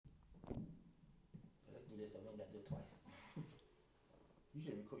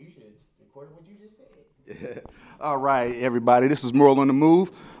should have recorded what you just said. All right, everybody. This is Merle on the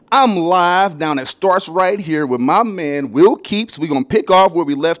Move. I'm live down at Starts Right here with my man Will Keeps. We're gonna pick off where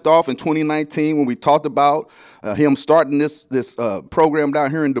we left off in 2019 when we talked about him starting this program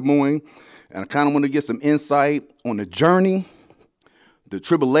down here in Des Moines, and I kind of want to get some insight on the journey, the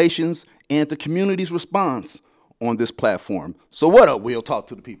tribulations, and the community's response on this platform. So, what up, Will? Talk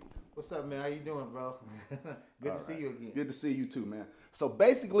to the people. What's up, man? How you doing, bro? Good to see you again. Good to see you too, man. So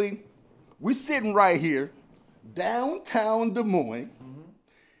basically, we're sitting right here, downtown Des Moines,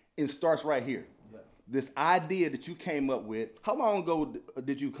 and Starts Right here. Yeah. This idea that you came up with, how long ago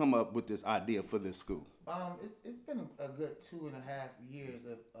did you come up with this idea for this school? It's been a good 2.5 years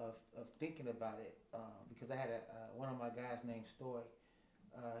of thinking about it because I had one of my guys named Stoy.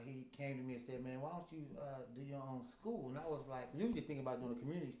 He came to me and said, "Man, why don't you do your own school?" And I was like, "We were just thinking about doing a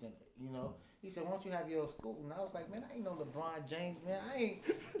community center, you know." He said, "Why don't you have your own school?" And I was like, "Man, I ain't no LeBron James, man. I ain't,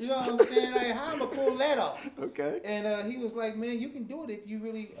 you know what I'm saying? Like, how am I pull that off?" Okay. And he was like, "Man, you can do it if you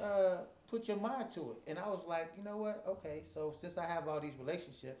really put your mind to it." And I was like, "You know what? Okay, so since I have all these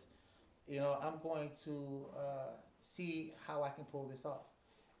relationships, you know, I'm going to see how I can pull this off."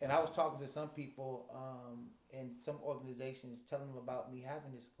 And I was talking to some people and some organizations telling them about me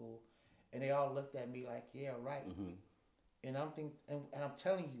having this school, and they all looked at me like, "Yeah, right." And I'm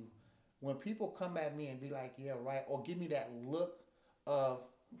telling you, when people come at me and be like, "Yeah, right," or give me that look of,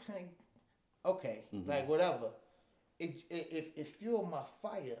 like, okay, like whatever, it fueled my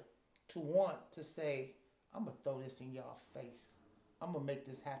fire to want to say, "I'm gonna throw this in y'all face. I'm gonna make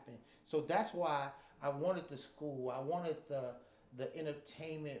this happen." So that's why I wanted the school. I wanted the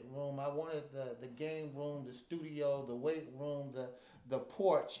entertainment room. I wanted the game room, the studio, the weight room, the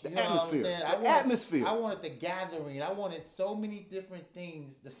porch. You know what I'm saying? Atmosphere. I wanted the gathering. I wanted so many different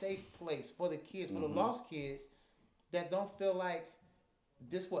things. The safe place for the kids, for the lost kids that don't feel like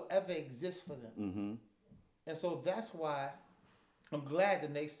this will ever exist for them. And so that's why I'm glad the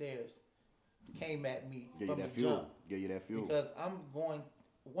naysayers came at me from the jump. Give you that fuel. Because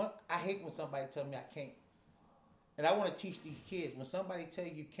I hate when somebody tell me I can't. And I want to teach these kids, when somebody tell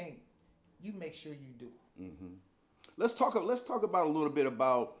you can't, you make sure you do. Let's talk about a little bit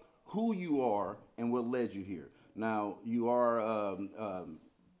about who you are and what led you here. Now, you are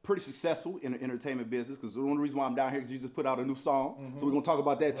pretty successful in the entertainment business, because the only reason why I'm down here is you just put out a new song. So we're going to talk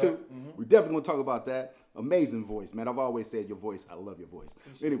about that too. We're definitely going to talk about that. Amazing voice, man. I've always said your voice, I love your voice.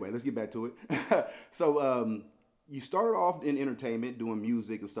 Anyway, let's get back to it. So you started off in entertainment, doing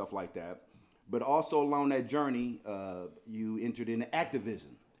music and stuff like that. But also along that journey, you entered into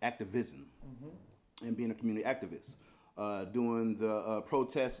activism, and being a community activist. Doing the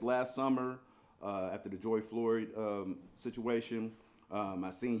protests last summer after the George Floyd situation.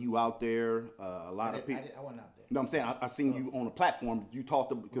 I seen you out there. A lot of people. I wasn't out there. No, I'm saying I seen you on a platform. You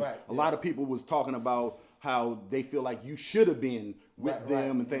talked because a lot of people was talking about how they feel like you should have been with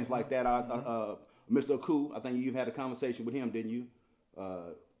them and things like that. Mr. Aku, I think you've had a conversation with him, didn't you?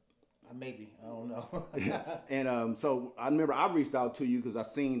 Maybe, I don't know. And so I remember I reached out to you because I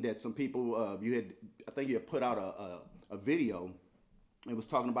seen that some people I think you had put out a video. It was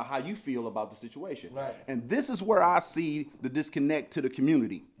talking about how you feel about the situation. Right. And this is where I see the disconnect to the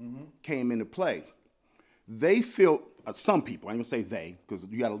community came into play. They feel, some people, I ain't gonna say they, because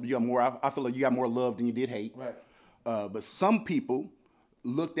you got more. I feel like you got more love than you did hate. Right. But some people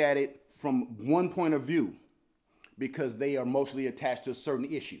looked at it from one point of view, because they are mostly attached to certain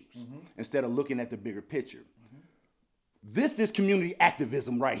issues instead of looking at the bigger picture. This is community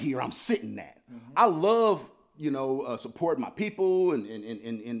activism right here. I'm sitting at. I love, support my people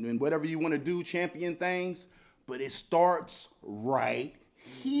and whatever you want to do, champion things, but it starts right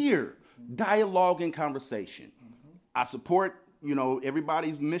here. Dialogue and conversation. I support,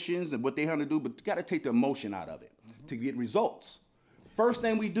 everybody's missions and what they want to do, but you got to take the emotion out of it to get results. First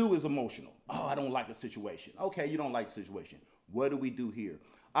thing we do is emotional. Oh, I don't like the situation. Okay, you don't like the situation. What do we do here?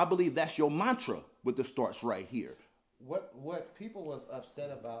 I believe that's your mantra with the Starts Right here. What people was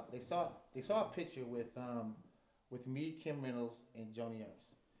upset about, they saw a picture with me, Kim Reynolds, and Joni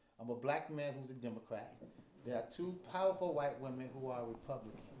Ernst. I'm a black man who's a Democrat. There are two powerful white women who are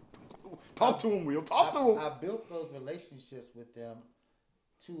Republican. Talk to them, Will. Talk to them. I built those relationships with them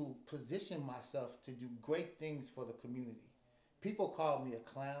to position myself to do great things for the community. People called me a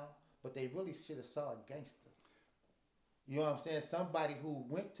clown, but they really should have saw a gangster. You know what I'm saying? Somebody who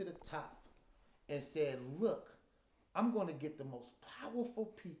went to the top and said, "Look, I'm going to get the most powerful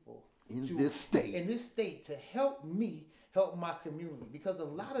people in this state to help me help my community," because a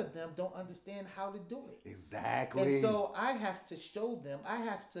lot of them don't understand how to do it. Exactly. And so I have to show them. I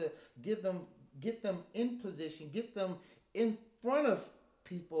have to get them in position, get them in front of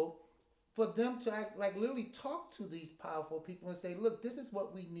people for them to act like literally talk to these powerful people and say, look, this is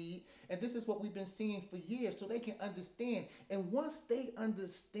what we need and this is what we've been seeing for years, so they can understand. And once they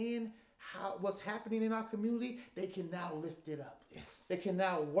understand how what's happening in our community, they can now lift it up. Yes. They can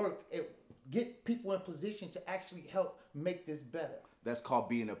now work and get people in position to actually help make this better. That's called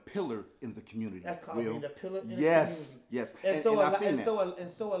being a pillar in the community. That's called Will. being a pillar in Yes, the community. yes. And so I've seen that.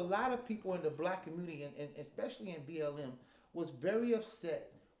 a lot of people in the black community, and especially in BLM, was very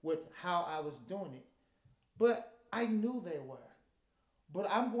upset with how I was doing it. But I knew they were.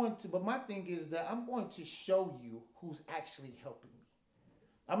 But my thing is that I'm going to show you who's actually helping me.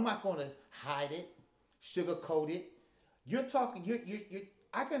 I'm not going to hide it, sugarcoat it. You're talking,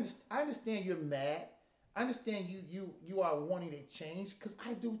 I understand you're mad. I understand you are wanting to change, because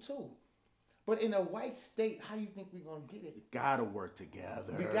I do too. But in a white state, how do you think we're gonna get it? We gotta work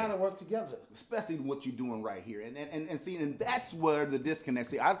together. We gotta work together. Especially what you're doing right here. And that's where the disconnect.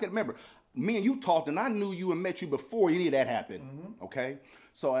 See, I can remember, me and you talked, and I knew you and met you before any of that happened. Mm-hmm. Okay?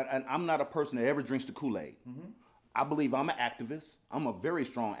 So, and I'm not a person that ever drinks the Kool-Aid. Mm-hmm. I believe I'm an activist. I'm a very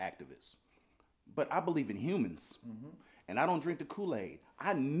strong activist. But I believe in humans. Mm-hmm. And I don't drink the Kool-Aid.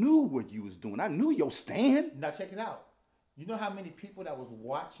 I knew what you was doing. I knew your stand. Now check it out. You know how many people that was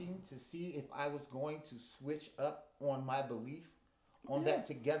watching to see if I was going to switch up on my belief, on that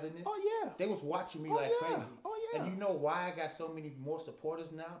togetherness? Oh, yeah. They was watching me like crazy. Oh, yeah. And you know why I got so many more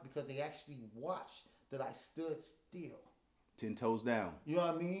supporters now? Because they actually watched that I stood still. 10 toes down. You know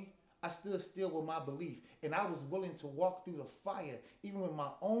what I mean? I stood still with my belief. And I was willing to walk through the fire, even with my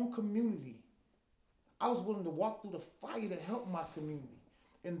own community. I was willing to walk through the fire to help my community.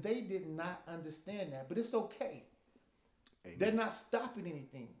 And they did not understand that. But it's okay. Amen. They're not stopping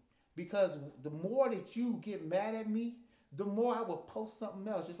anything. Because the more that you get mad at me, the more I will post something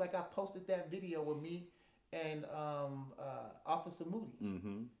else. Just like I posted that video with me and Officer Moody.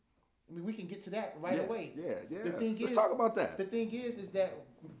 Mm-hmm. I mean, we can get to that away. Yeah. Let's talk about that. The thing is that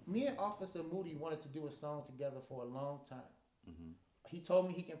me and Officer Moody wanted to do a song together for a long time. Mm-hmm. He told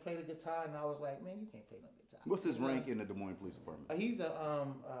me he can play the guitar, and I was like, man, you can't play no guitar. What's his rank in the Des Moines Police Department? He's a oh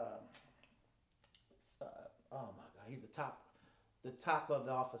my God, he's the top of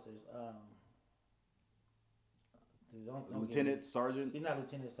the officers. Lieutenant, sergeant. He's not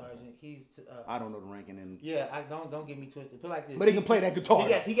lieutenant, sergeant. He's. I don't know the ranking in. Yeah, don't get me twisted. Put like this. But he can play that guitar.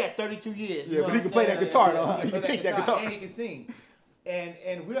 He got 32 years. Yeah, but he can play that guitar. Though. He can pick that guitar, and he can sing.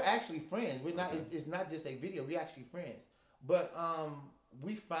 And we're actually friends. We're not. It's not just a video. We're actually friends. But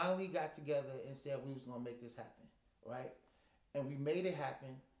we finally got together and said we was gonna make this happen, right? And we made it happen.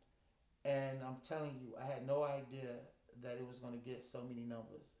 And I'm telling you, I had no idea that it was gonna get so many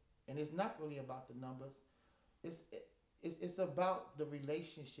numbers. And it's not really about the numbers. It's about the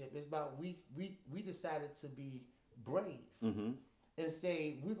relationship. It's about we decided to be brave and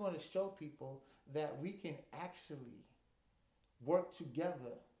say we're going to show people that we can actually work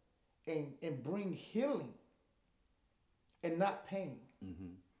together and bring healing and not pain.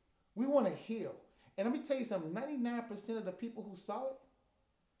 Mm-hmm. We want to heal. And let me tell you something, 99% of the people who saw it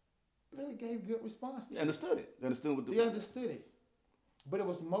really gave good response to it. They understood it. They understood it. But it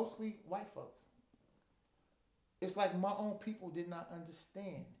was mostly white folks. It's like my own people did not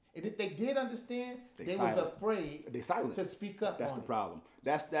understand. And if they did understand, they was afraid to speak up. That's the problem.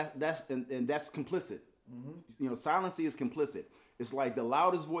 That's complicit. Mm-hmm. You know, silence is complicit. It's like the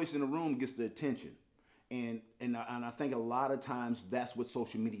loudest voice in the room gets the attention. And I think a lot of times that's what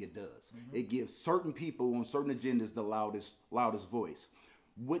social media does. Mm-hmm. It gives certain people on certain agendas the loudest voice.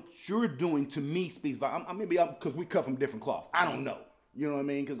 What you're doing to me speaks because we cut from different cloth. I don't know. You know what I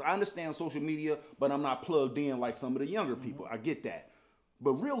mean? Because I understand social media, but I'm not plugged in like some of the younger people. I get that.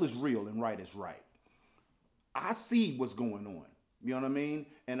 But real is real and right is right. I see what's going on. You know what I mean?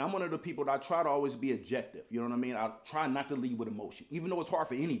 And I'm one of the people that I try to always be objective. You know what I mean? I try not to lead with emotion, even though it's hard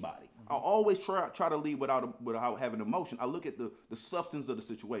for anybody. I always try to lead without having emotion. I look at the substance of the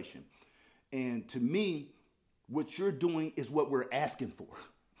situation. And to me, what you're doing is what we're asking for.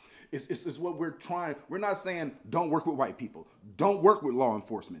 It's what we're trying. We're not saying don't work with white people. Don't work with law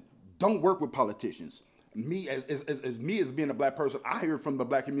enforcement. Don't work with politicians. Me as being a black person, I hear from the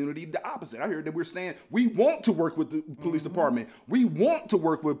black community the opposite. I hear that we're saying we want to work with the police department. We want to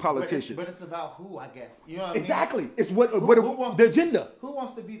work with politicians. But it's about who, I guess. You know what exactly. I mean? It's the agenda. Who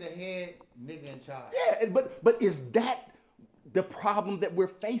wants to be the head nigga in charge? Yeah, but is that the problem that we're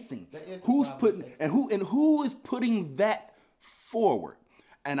facing? Who is putting that forward?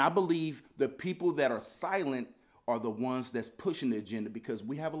 And I believe the people that are silent are the ones that's pushing the agenda, because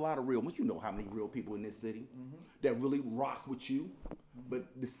we have a lot of real ones. You know how many real people in this city that really rock with you, but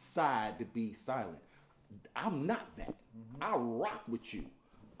decide to be silent. I'm not that. I rock with you,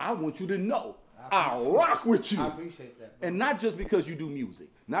 I want you to know I I rock with you. I appreciate that, bro. And not just because you do music,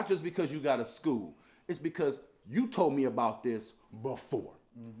 not just because you got a school. It's because you told me about this before.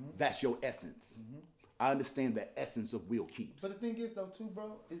 That's your essence. I understand the essence of Will Keeps. But the thing is, though, too,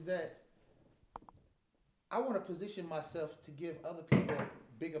 bro, is that I want to position myself to give other people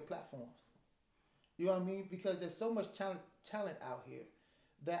bigger platforms. You know what I mean? Because there's so much talent out here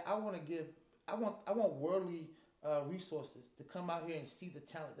that I want to give. I want worldly resources to come out here and see the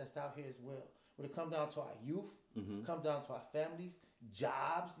talent that's out here as well. When it comes down to our youth, comes down to our families,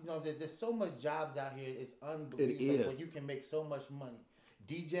 jobs. You know, there's so much jobs out here. It's unbelievable. It Where is. you can make so much money.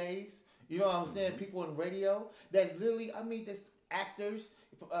 DJs. You know what I'm saying? People in radio. That's literally. I mean, there's actors,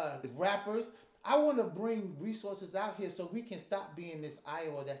 rappers. I want to bring resources out here so we can stop being this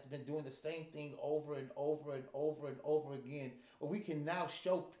Iowa that's been doing the same thing over and over and over and over again. But we can now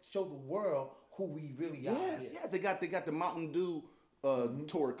show the world who we really are. Yes, here. yes, they got the Mountain Dew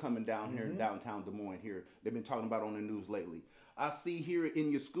tour coming down here in downtown Des Moines. Here, they've been talking about it on the news lately. I see here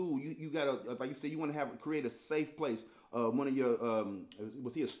in your school, you got a, like you said, you want to create a safe place. One of your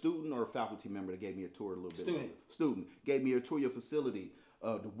was he a student or a faculty member that gave me a tour a little bit? Student gave me a tour of your facility.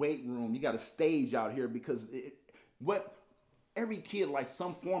 The weight room, you got a stage out here because what every kid likes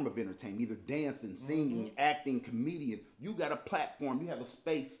some form of entertainment, either dancing, singing, acting, comedian. You got a platform, you have a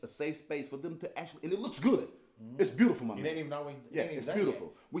space, a safe space for them to actually, and it looks good. It's beautiful, my man. It ain't even always. Yeah, it's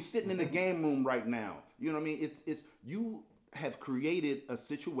beautiful. We're sitting in the game room right now. You know what I mean? It's you have created a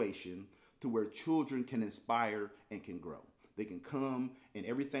situation to where children can inspire and can grow. They can come and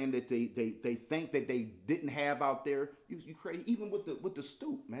everything that they think that they didn't have out there, you create even with the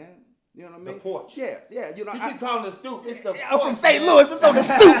stoop, man. You know what I mean? The porch. Yes, yeah. You know, You can call it the stoop. It's the I'm porch, from St. man. Louis. It's on the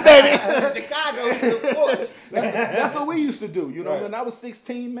stoop, baby. Chicago is the porch. That's what we used to do. You know, Right. when I was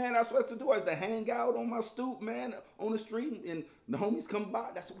 16, man, that's what I used to do. I used to hang out on my stoop, man, on the street, and the homies come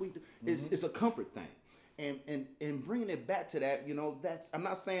by. That's what we do. It's a comfort thing. And bringing it back to that, you know, I'm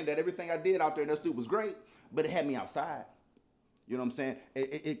not saying that everything I did out there in that stoop was great, but it had me outside. You know what I'm saying?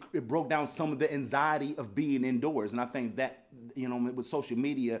 It broke down some of the anxiety of being indoors. And I think that, you know, with social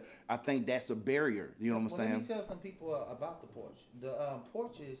media, I think that's a barrier. You know what I'm saying? Let me tell some people about the porch. The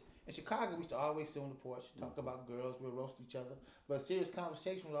porch is, in Chicago, we used to always sit on the porch, talk about girls, we'll roast each other. But serious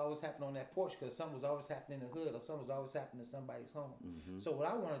conversation would always happen on that porch because something was always happening in the hood or something was always happening in somebody's home. So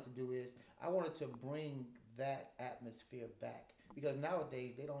what I wanted to do is, I wanted to bring that atmosphere back. Because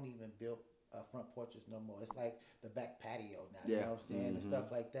nowadays, they don't even build front porches no more. It's like the back patio now. You know what I'm saying? And stuff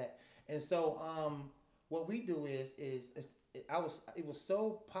like that. And so what we do is it was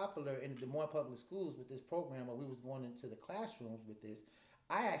so popular in the Des Moines Public Schools with this program where we was going into the classrooms with this.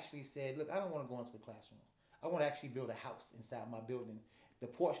 I actually said, look, I don't want to go into the classroom. I want to actually build a house inside my building. The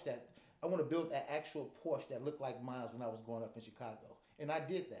porch I want to build an actual porch that looked like mine when I was growing up in Chicago. And I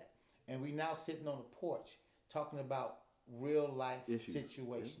did that. And we now sitting on the porch talking about real life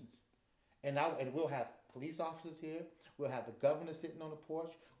situations. And we'll have police officers here. We'll have the governor sitting on the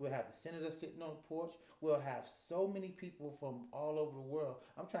porch. We'll have the senator sitting on the porch. We'll have so many people from all over the world.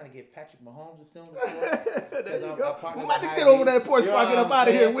 I'm trying to get Patrick Mahomes to sit on the porch. There you I'm go. partnered We with might Heidi. get over that porch You before I know get what up I'm out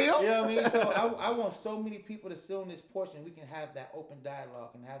of here, saying? Will. You know what I mean? So I want so many people to sit on this porch and we can have that open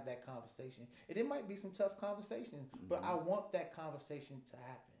dialogue and have that conversation. And it might be some tough conversations, but I want that conversation to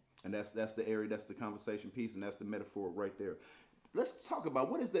happen. And that's the area, that's the conversation piece, and that's the metaphor right there. Let's talk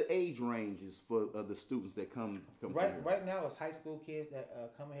about what is the age ranges for the students that come Right, here. right now, it's high school kids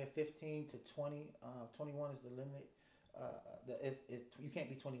that come here 15 to 20. 21 is the limit. You can't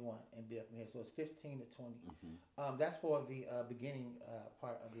be 21 and be up in here, so it's 15 to 20. That's for the beginning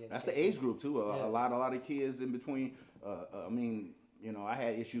part of the education. That's the age group too. Yeah. A lot of kids in between. I mean, you know, I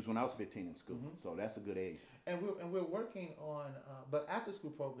had issues when I was 15 in school, so that's a good age. And we're working on, but after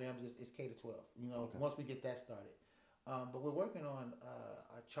school programs is K to 12. You know, once we get that started. But we're working on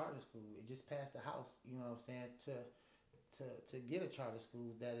a charter school. It just passed the House, you know what I'm saying, to get a charter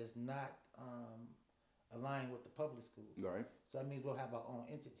school that is not aligned with the public schools. Right. So that means we'll have our own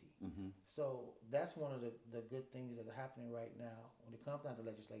entity. So that's one of the good things that are happening right now when it comes down to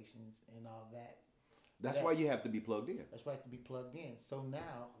legislations and all that. That's why you have to be plugged in. That's why it has to be plugged in. So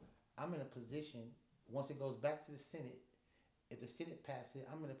now I'm in a position, once it goes back to the Senate, if the Senate passes it,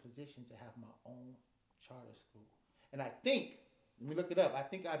 I'm in a position to have my own charter school. And I think, let me look it up, I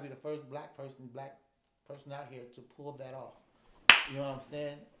think I'd be the first black person out here to pull that off. You know what I'm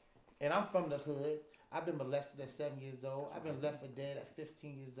saying? And I'm from the hood. I've been molested at 7 years old. I've been left for dead at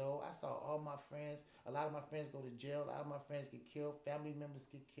 15 years old. I saw all my friends, a lot of my friends go to jail. A lot of my friends get killed. Family members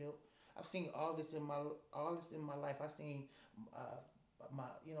get killed. I've seen all this in my life. I've seen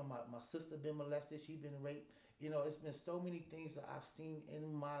my sister been molested. She been raped. It's been so many things that I've seen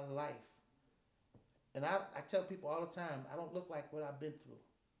in my life. And I tell people all the time, I don't look like what I've been through.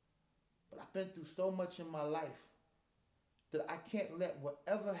 But I've been through so much in my life that I can't let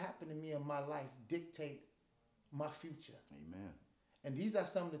whatever happened to me in my life dictate my future. Amen. And these are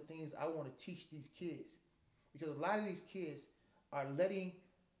some of the things I want to teach these kids. Because a lot of these kids are letting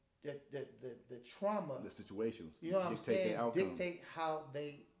the trauma, The situations, you know what I'm dictate saying, the outcome. dictate how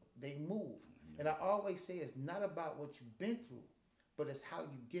they move. And I always say it's not about what you've been through, but it's how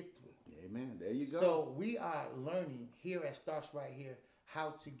you get through. Amen. There you go. So we are learning here at Starts Right Here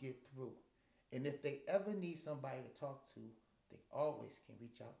how to get through. And if they ever need somebody to talk to, they always can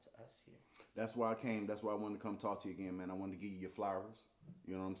reach out to us here. That's why I came. That's why I wanted to come talk to you again, man. I wanted to give you your flowers.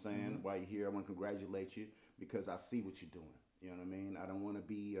 You know what I'm saying? While you're here, I want to congratulate you because I see what you're doing. You know what I mean? I don't want to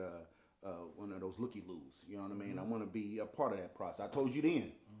be one of those looky-loos. You know what I mean? I want to be a part of that process. I told you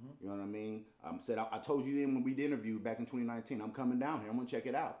then. You know what I mean? I told you then when we did interview back in 2019, I'm coming down here. I'm going to check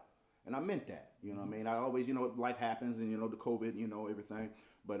it out. And I meant that. You know what I mean? I always, life happens and, the COVID, everything.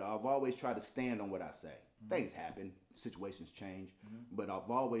 But I've always tried to stand on what I say. Things happen. Situations change. But I've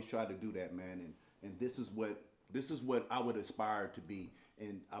always tried to do that, man. And this is what I would aspire to be.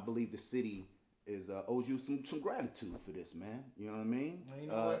 And I believe the city owes you some gratitude for this, man. You know what I mean? You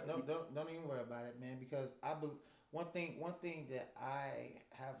know what? No, don't even worry about it, man. Because one thing that I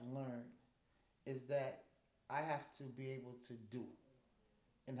have learned is that I have to be able to do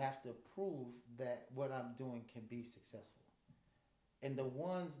and have to prove that what I'm doing can be successful. And the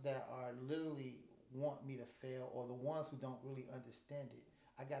ones that are literally want me to fail, or the ones who don't really understand it,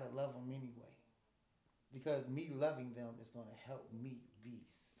 I gotta love them anyway. Because me loving them is gonna help me be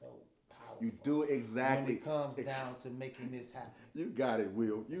so powerful. You do exactly. When it comes down to making this happen. You got it,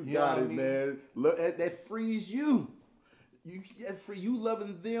 Will. You know got what it, I mean? man. Look, that frees you. You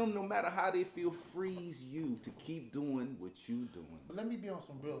loving them, no matter how they feel, frees you to keep doing what you doing. But let me be on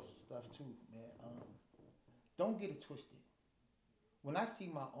some real stuff too, man. Don't get it twisted. When I see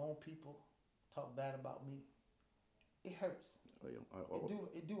my own people talk bad about me, it hurts.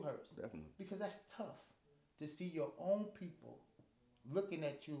 It do hurts. Definitely. Because that's tough to see your own people looking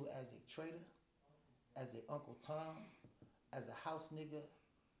at you as a traitor, as a Uncle Tom, as a house nigga.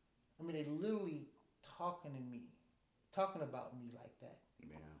 I mean, they literally talking about me like that.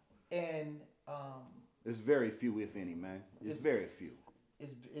 Yeah. And it's very few, if any, man. It's very few.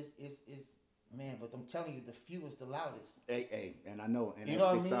 It's man, but I'm telling you, the few is the loudest. Hey, and I know, and you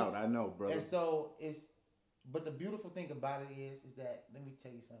that sticks out. I know, brother. And so but the beautiful thing about it is that, let me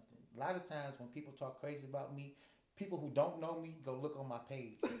tell you something. A lot of times when people talk crazy about me, people who don't know me go look on my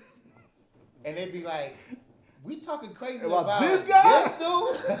page, and they be like, "We talking crazy about this guy, this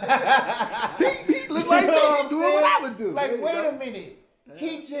dude." he look like me. He doing what I would do. Like, wait a minute.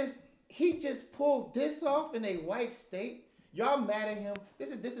 He just pulled this off in a white state. Y'all mad at him?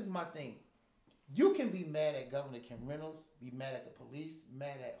 This is my thing. You can be mad at Governor Kim Reynolds, be mad at the police,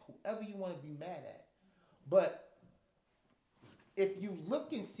 mad at whoever you want to be mad at. But if you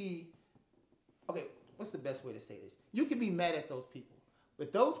look and see, okay, what's the best way to say this? You can be mad at those people,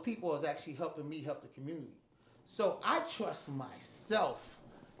 but those people is actually helping me help the community. So I trust myself,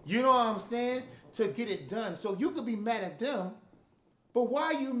 you know what I'm saying, to get it done. So you could be mad at them, but why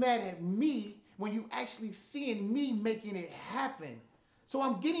are you mad at me when you actually seeing me making it happen? So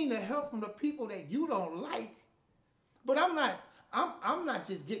I'm getting the help from the people that you don't like, but I'm not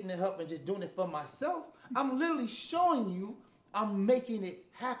just getting the help and just doing it for myself. I'm literally showing you I'm making it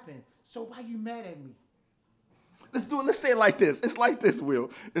happen. So why you mad at me? Let's do it. Let's say it like this. It's like this,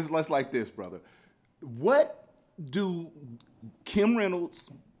 Will. It's like this, brother. What do Kim Reynolds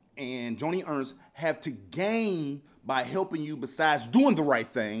and Joni Ernst have to gain by helping you besides doing the right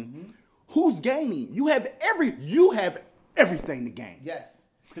thing? Mm-hmm. Who's gaining? You have everything to gain. Yes.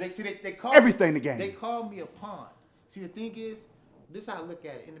 So they call everything to gain. They call me a pawn. See, the thing is, this is how I look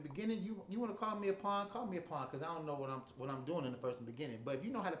at it. In the beginning, you want to call me a pawn because I don't know what I'm doing in the first beginning. But if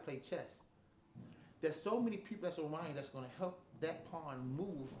you know how to play chess, there's so many people that's around you that's going to help that pawn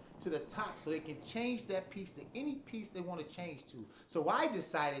move to the top so they can change that piece to any piece they want to change to. So I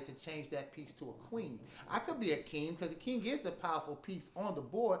decided to change that piece to a queen. I could be a king because the king is the powerful piece on the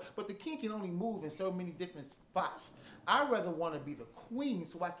board, but the king can only move in so many different spots. I'd rather want to be the queen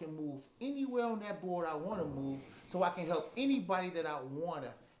so I can move anywhere on that board I want to move so I can help anybody that I want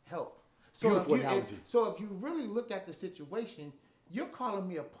to help. So if you really look at the situation, you're calling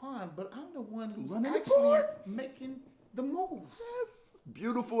me a pawn, but I'm the one who's actually making the moves. Yes.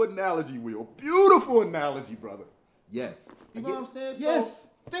 Beautiful analogy, Will. Beautiful analogy, brother. Yes. You know what I'm saying? Yes.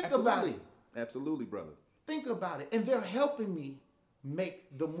 So think about it. Absolutely, brother. Think about it. And they're helping me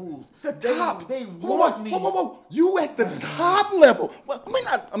make the moves. The top. They want me. Whoa. You at the top level. Well, we're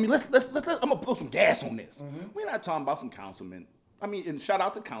not. I mean, let's. I'm gonna put some gas on this. We're not talking about some councilmen. I mean, and shout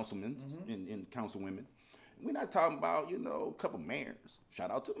out to councilmen and councilwomen. We're not talking about a couple mayors.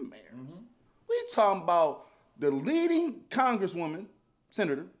 Shout out to the mayors. We're talking about the leading congresswoman,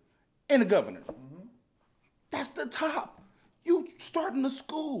 senator, and the governor. That's the top. You starting a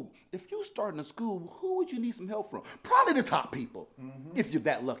school. If you starting a school, who would you need some help from? Probably the top people, if you're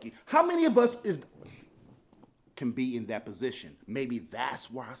that lucky. How many of us can be in that position? Maybe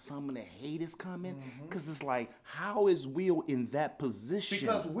that's why some of the hate is coming. Because it's like, how is Will in that position?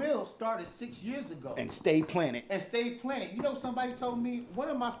 Because Will started 6 years ago. And stayed planted. Somebody told me, one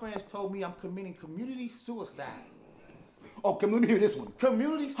of my friends told me I'm committing community suicide. Oh, let me hear this one.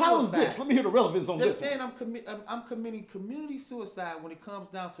 Community suicide. How is this? Let me hear the relevance on this. They're saying I'm committing community suicide when it comes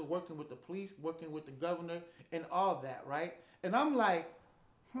down to working with the police, working with the governor, and all that, right? And I'm like,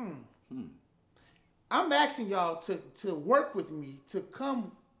 I'm asking y'all to work with me, to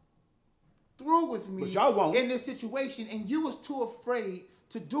come through with me But y'all won't. in this situation, and you was too afraid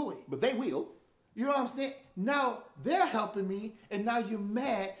to do it. But they will. You know what I'm saying? Now they're helping me, and now you're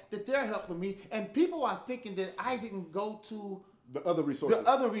mad that they're helping me, and people are thinking that I didn't go to The other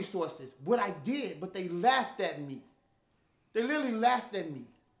resources. What I did, but they laughed at me. They literally laughed at me.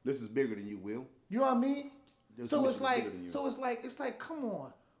 This is bigger than you, Will. You know what I mean? This So mission it's is like, bigger than you. it's like, come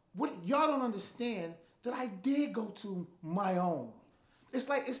on. What y'all don't understand that I did go to my own. It's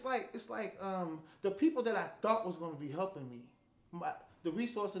like the people that I thought was going to be helping me, the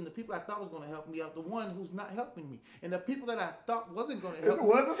resource and the people I thought was going to help me are the one who's not helping me, and the people that I thought wasn't going to help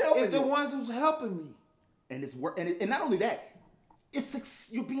me, it's the ones who's helping me. And it's work, and not only that,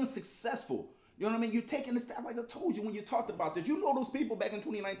 you're being successful. You know what I mean? You're taking the step, like I told you when you talked about this. You know those people back in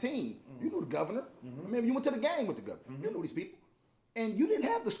 2019. You knew the governor. I mean, you went to the game with the governor. You know these people, and you didn't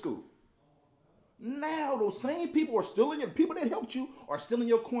have the school. Now those same people are still in your people that helped you are still in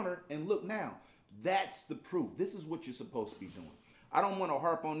your corner. And look now, that's the proof. This is what you're supposed to be doing. I don't want to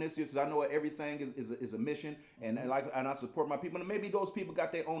harp on this here because I know everything is a mission, and I support my people. And maybe those people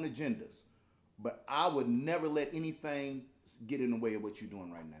got their own agendas, but I would never let anything get in the way of what you're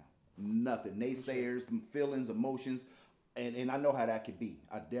doing right now. Nothing. Naysayers, feelings, emotions, and I know how that could be.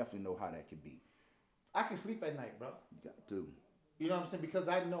 I definitely know how that could be. I can sleep at night, bro. You got to. You know what I'm saying? Because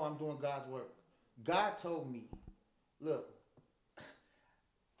I know I'm doing God's work. God told me, look,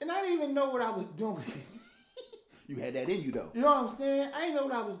 and I didn't even know what I was doing. You had that in you, though. You know what I'm saying? I didn't know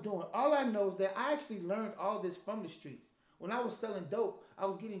what I was doing. All I know is that I actually learned all this from the streets. When I was selling dope, I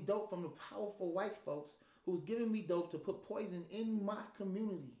was getting dope from the powerful white folks who was giving me dope to put poison in my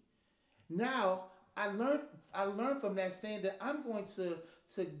community. Now, I learned from that saying that I'm going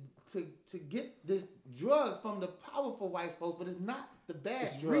to get this drug from the powerful white folks, but it's not the bad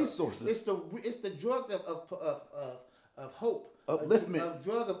drug. Resources. It's the drug of hope. Upliftment. Of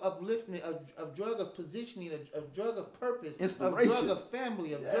drug of upliftment, of drug of positioning, of drug of purpose, Inspiration. of drug of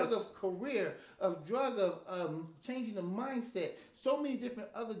family, of drug of career, of drug of changing the mindset. So many different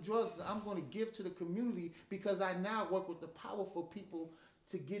other drugs that I'm going to give to the community because I now work with the powerful people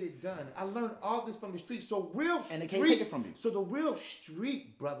to get it done. I learned all this from the street. So and they can't take it from you. So the real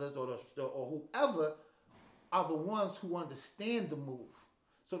street brothers or whoever are the ones who understand the move.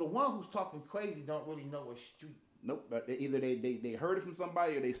 So the one who's talking crazy don't really know a street. Nope. Either they heard it from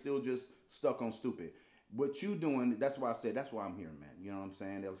somebody or they still just stuck on stupid. What you doing, that's why I said, that's why I'm here, man. You know what I'm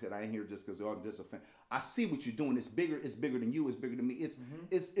saying? They said, I ain't here just because I'm just a fan. I see what you're doing. It's bigger than you. It's bigger than me.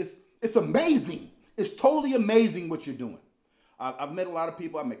 It's amazing. It's totally amazing what you're doing. I've met a lot of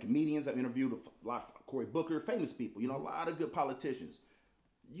people. I've met comedians. I've interviewed a lot of Cory Booker, famous people, a lot of good politicians.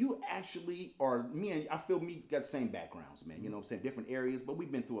 You actually are, I feel me got the same backgrounds, man. You know what I'm saying? Different areas, but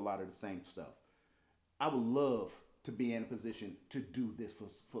we've been through a lot of the same stuff. I would love to be in a position to do this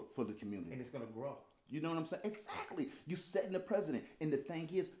for the community. And it's going to grow. You know what I'm saying? Exactly. You setting the president. And the thing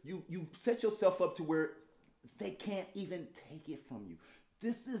is, you set yourself up to where they can't even take it from you.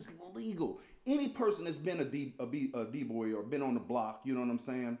 This is legal. Any person that's been a D-boy or been on the block, you know what I'm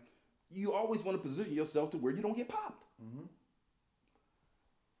saying? You always want to position yourself to where you don't get popped. Mm-hmm.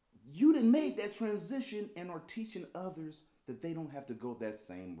 You done made that transition and are teaching others that they don't have to go that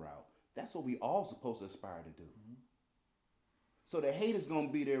same route. That's what we all supposed to aspire to do. Mm-hmm. So the hate is going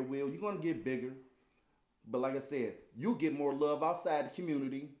to be there, Will. You're going to get bigger. But like I said, you'll get more love outside the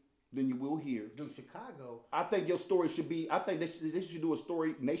community than you will here. Dude, Chicago. I think your story should be, I think they should do a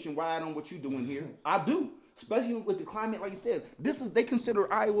story nationwide on what you're doing here. I do. Especially with the climate, like you said. They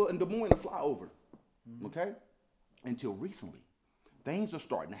consider Iowa and Des Moines a flyover. Mm-hmm. Okay? Until recently. Things are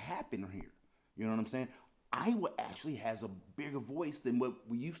starting to happen here. You know what I'm saying? Iowa actually has a bigger voice than what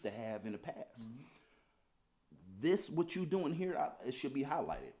we used to have in the past. This, what you doing here, it should be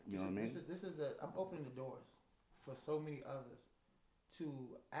highlighted. You know what I mean? I'm opening the doors for so many others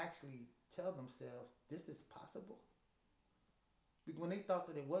to actually tell themselves this is possible. When they thought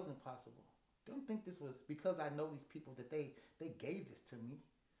that it wasn't possible, don't think this was because I know these people that they gave this to me.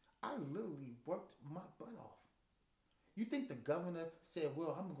 I literally worked my butt off. You think the governor said,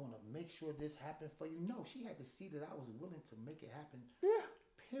 well, I'm going to make sure this happened for you? No, she had to see that I was willing to make it happen. Yeah.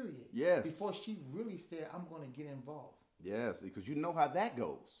 Period. Yes. Before she really said, I'm going to get involved. Yes, because you know how that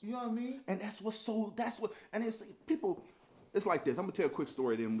goes. You know what I mean? And and it's people, it's like this. I'm going to tell a quick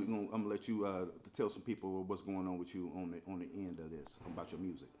story, then I'm going to let you to tell some people what's going on with you on the end of this, about your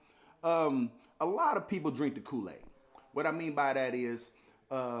music. A lot of people drink the Kool-Aid. What I mean by that is,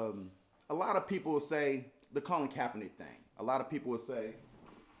 a lot of people will say the Colin Kaepernick thing. A lot of people will say,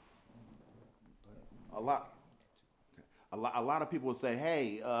 a lot of people will say,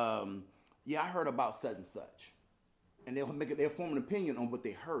 hey, yeah, I heard about such and such. And they'll form an opinion on what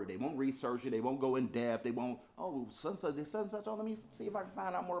they heard. They won't research it. They won't go in depth. They won't, such and such. Oh, let me see if I can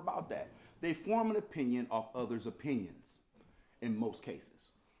find out more about that. They form an opinion off others' opinions in most cases.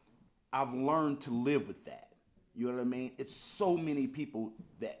 I've learned to live with that. You know what I mean? It's so many people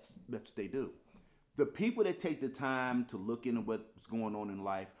that's what they do. The people that take the time to look into what's going on in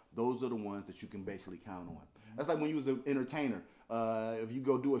life, those are the ones that you can basically count on. That's like when you was an entertainer. If you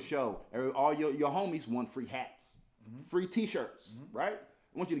go do a show, all your homies want free hats, free T-shirts, right?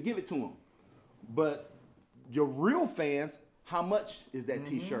 I want you to give it to them. But your real fans, how much is that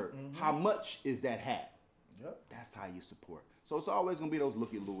T-shirt? How much is that hat? Yep. That's how you support. So it's always going to be those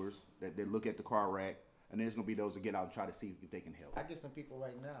looky-loos that look at the car rack, and then there's going to be those that get out and try to see if they can help. I get some people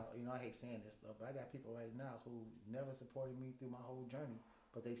right now, I hate saying this stuff, but I got people right now who never supported me through my whole journey,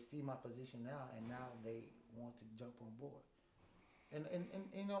 but they see my position now, and now they want to jump on board. And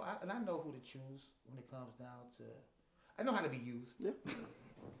I know who to choose when it comes down to, I know how to be used. Yeah.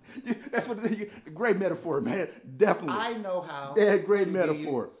 That's what great metaphor, man. Definitely. I know how. Yeah, great to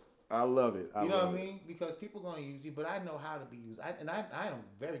metaphor. Be used. I love it. You know what I mean? Because people are going to use you, but I know how to be used. I am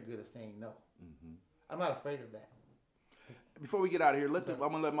very good at saying no. I'm not afraid of that. Before we get out of here, I'm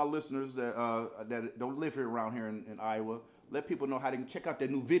going to let my listeners that don't live here around here in Iowa, let people know how they can check out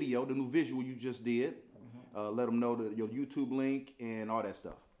that new video, the new visual you just did. Let them know your YouTube link and all that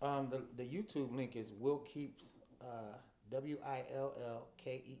stuff. The YouTube link is Will Keeps,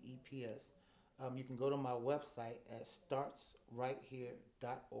 WILLKEEPS. You can go to my website at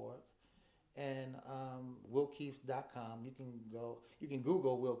startsrighthere.org and willkeeps.com. You can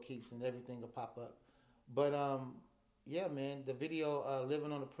Google Will Keeps and everything will pop up. But yeah, man, the video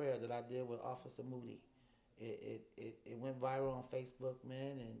Living on a Prayer that I did with Officer Moody, it went viral on Facebook,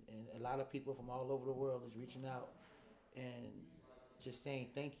 man, and a lot of people from all over the world is reaching out and just saying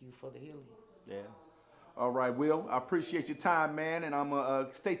thank you for the healing. Yeah. All right, Will, I appreciate your time, man, and I'm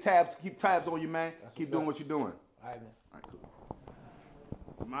going to keep tabs on you, man. Keep doing what you're doing. All right, man. All right, cool.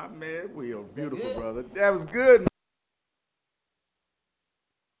 My man, Will, beautiful, brother. That was good, man.